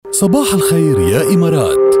صباح الخير يا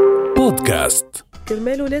امارات بودكاست.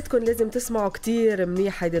 كرمال ولادكم لازم تسمعوا كتير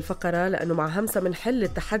منيح هيدي الفقرة، لأنه مع همسة منحل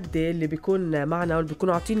التحدي اللي بيكون معنا واللي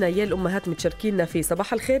بيكونوا عطينا إياه الأمهات متشاركيننا فيه.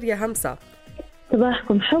 صباح الخير يا همسة.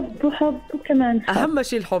 صباحكم حب وحب وكمان حب. أهم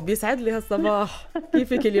شيء الحب. يسعد لي هالصباح.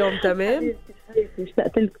 كيفك اليوم؟ تمام؟ حبيبتي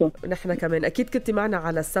اشتقت لكم. نحن كمان أكيد كنتي معنا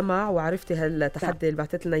على السمع وعرفتي هالتحدي اللي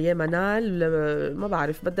بعثت لنا إياه منال. ما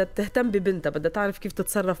بعرف، بدها تهتم ببنتها، بدها تعرف كيف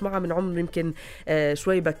تتصرف معها من عمر يمكن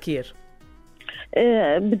شوي بكير.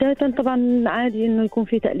 بداية طبعا عادي انه يكون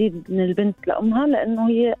في تقليد من البنت لأمها، لانه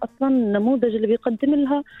هي اصلا النموذج اللي بيقدم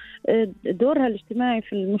لها دورها الاجتماعي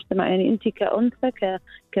في المجتمع. يعني انت كأنثى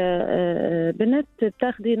كبنت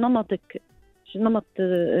بتاخدي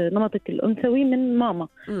نمطك الأنثوي من ماما.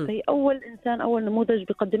 فهي أول إنسان، أول نموذج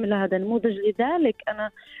بيقدم لها هذا النموذج. لذلك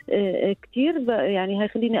أنا كتير يعني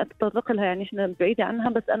هيخليني أتطرق لها، يعني إحنا بعيدة عنها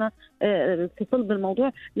بس أنا في صلب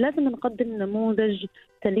الموضوع. لازم نقدم نموذج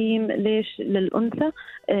سليم. ليش؟ للأنثى.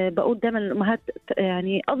 بقول دائما للأمهات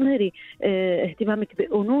يعني أظهري اهتمامك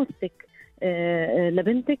بأنوثتك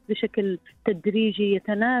لبنتك بشكل تدريجي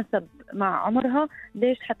يتناسب مع عمرها.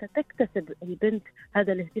 ليش؟ حتى تكتسب البنت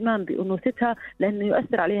هذا الاهتمام بأنوثتها، لأنه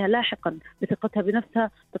يؤثر عليها لاحقا بثقتها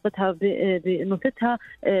بنفسها، ثقتها بأنوثتها،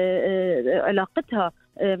 علاقتها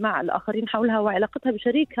مع الآخرين حولها، وعلاقتها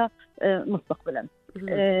بشريكها مستقبلا.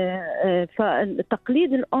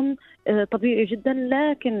 فتقليد الأم طبيعي جدا،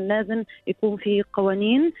 لكن لازم يكون في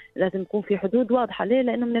قوانين، لازم يكون في حدود واضحة. ليه؟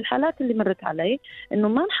 لأنه من الحالات اللي مرت علي إنه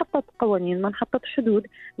ما نحطت قوانين، ما نحطت حدود.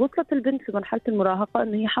 وصلت البنت في مرحلة المراهقة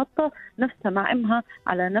إنه هي حاطة نفسها مع أمها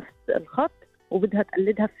على نفس الخط، وبدها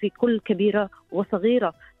تقلدها في كل كبيرة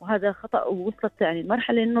وصغيرة، وهذا خطأ. ووصلت يعني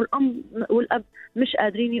المرحلة إنه الأم والأب مش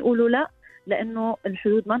قادرين يقولوا لا، لأنه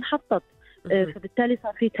الحدود ما نحطت. فبالتالي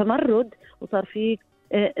صار في تمرد، وصار في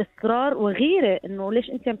إصرار وغيرة إنه ليش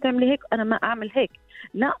أنت عم تعملي هيك أنا ما أعمل هيك.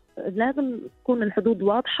 لا، لازم تكون الحدود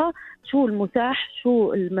واضحة، شو المتاح،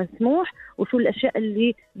 شو المسموح، وشو الأشياء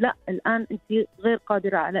اللي لا الآن أنت غير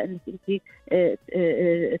قادرة على أنك أنت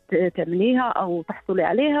تعمليها أو تحصلي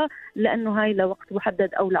عليها، لأنه هاي لوقت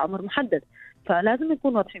محدد أو لعمر محدد. فلازم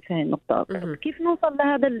نكون واضحين في هاي النقطة. كيف نوصل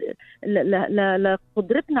لهذا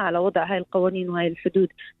لقدرتنا على وضع هاي القوانين وهاي الحدود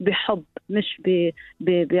بحب مش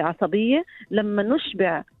بعصبية؟ لما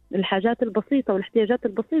نشبع الحاجات البسيطة والاحتياجات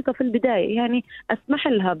البسيطة في البداية، يعني أسمح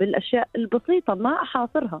لها بالأشياء البسيطة، ما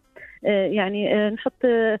أحاصرها. يعني نحط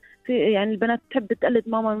في، يعني البنات تحب تقلد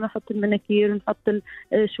ماما، نحط المناكير، نحط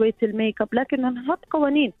شوية الميك اب، لكن نحط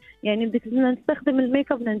قوانين. يعني بدنا نستخدم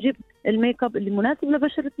الميك اب، بدنا نجيب الميك اب اللي مناسب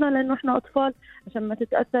لبشرتنا، لأنه إحنا أطفال عشان ما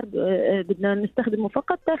تتأثر. بدنا نستخدمه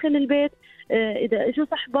فقط داخل البيت. إذا إجوا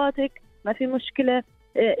صحباتك ما في مشكلة،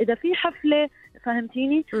 إذا في حفلة،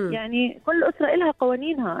 فهمتيني؟ يعني كل أسرة إلها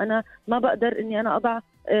قوانينها. أنا ما بقدر إني أنا أضع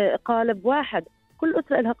قالب واحد، كل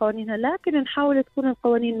أسرة إلها قوانينها، لكن نحاول تكون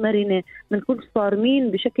القوانين مرنة، ما نكونش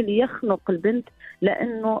صارمين بشكل يخنق البنت،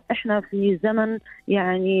 لأنه إحنا في زمن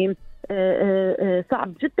يعني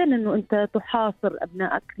صعب جدا إنه أنت تحاصر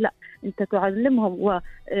أبنائك. لا، أنت تعلمهم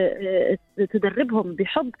وتدربهم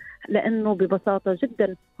بحب، لأنه ببساطة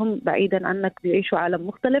جدا هم بعيدا عنك بيعيشوا عالم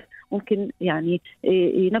مختلف، ممكن يعني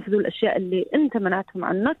ينفذوا الأشياء اللي أنت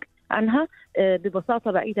منعتهم عنها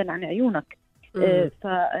ببساطة بعيدا عن عيونك.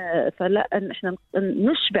 فلا إحنا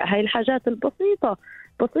نشبع هاي الحاجات البسيطة.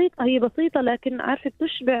 هي بسيطة، لكن عارفة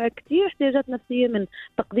تشبع كتير احتياجات نفسية، من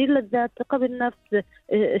تقدير للذات، ثقة بالنفس،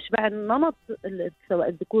 إشباع النمط سواء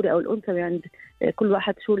الذكوري أو الأنثوي عند كل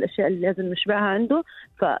واحد، شو الأشياء اللي لازم نشبعها عنده.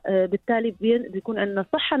 فبالتالي بيكون عندنا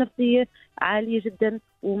صحة نفسية عالية جدا،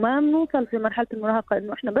 وما بنوصل في مرحلة المراهقة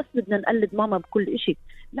إنه إحنا بس بدنا نقلد ماما بكل إشي.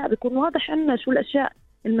 لا، بيكون واضح عنا شو الأشياء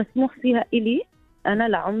المسموح فيها إلي أنا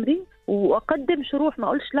لعمري، وأقدم شروح، ما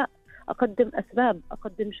أقولش لا، أقدم أسباب،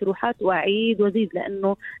 أقدم شروحات، وأعيد وأزيد،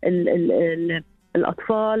 لأنه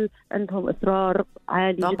الأطفال عندهم إصرار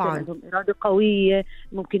عالي طبعاً. جدا، عندهم إرادة قوية،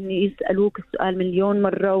 ممكن يسألوك السؤال مليون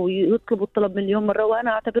مرة ويطلبوا الطلب مليون مرة،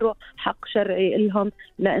 وأنا أعتبره حق شرعي لهم،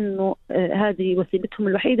 لأنه هذه وسيلتهم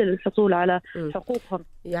الوحيدة للحصول على حقوقهم.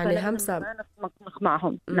 يعني همسة ما نسمخ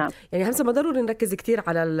معهم. نعم، يعني همسة ما ضروري نركز كتير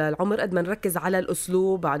على العمر قد ما نركز على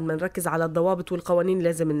الأسلوب، بعد ما نركز على الضوابط والقوانين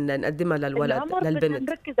لازم نقدمها للولد للبنت.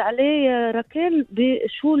 نركز عليه يا راكيل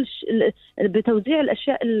بشو بتوزيع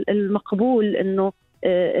الأشياء المقبول إنه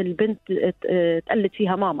البنت تقلد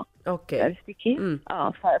فيها ماما. أوكي، عرفتي كيف؟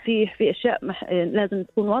 ففي أشياء لازم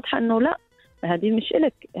تكون واضحة إنه لا، هذه مش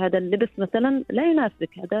إلك، هذا اللبس مثلا لا يناسبك،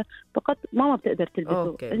 هذا فقط ماما بتقدر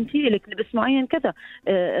تلبسه، انت لك لبس معين كذا.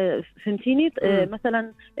 فهمتيني؟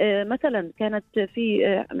 مثلا كانت في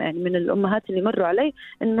يعني من الأمهات اللي مروا علي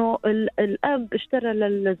إنه الأب اشترى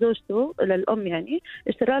لزوجته، للأم يعني،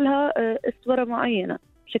 اشترى لها اسورة معينة،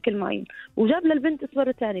 بشكل معين وجاب للبنت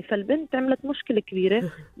صورة تاني، فالبنت عملت مشكلة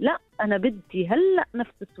كبيرة. لا أنا بدي هلأ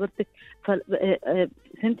نفس صورتك.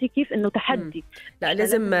 فهمتي كيف إنه تحدي؟ لا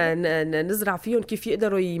لازم نزرع فيهم كيف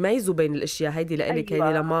يقدروا يميزوا بين الأشياء. هيدي لإلك، أيوة.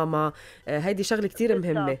 هيدي لماما، هيدي شغلة كتير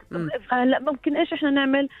مهمة. هلا ممكن إيش إحنا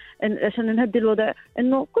نعمل عشان نهدي الوضع؟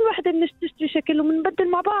 إنه كل واحدة بنشتري شكل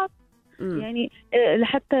وبنبدل مع بعض. يعني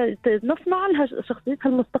لحتى نصنع لها شخصيتها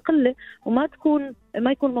المستقلة وما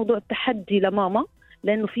يكون موضوع التحدي لماما،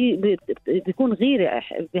 لأنه بيكون غيرة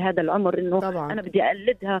بهذا العمر إنه طبعاً. أنا بدي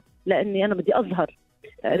أقلدها لأني أنا بدي أظهر،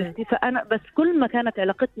 عرفتي؟ فأنا بس كل ما كانت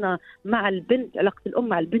علاقتنا مع البنت، علاقة الأم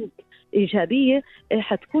مع البنت إيجابية،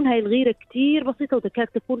 حتكون هاي الغيرة كتير بسيطة وتكاد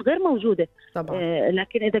تكون غير موجودة طبعاً.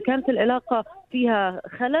 لكن إذا كانت العلاقة فيها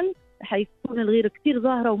خلل حيكون الغيرة كتير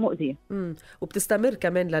ظاهرة ومؤذية. وبتستمر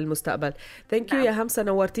كمان للمستقبل. ثانك يو يا همسة،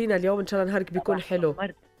 نورتينا اليوم، إن شاء الله نهارك بيكون حلو.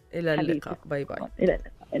 إلى اللقاء. باي باي.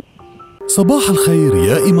 صباح الخير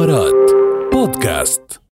يا إمارات بودكاست.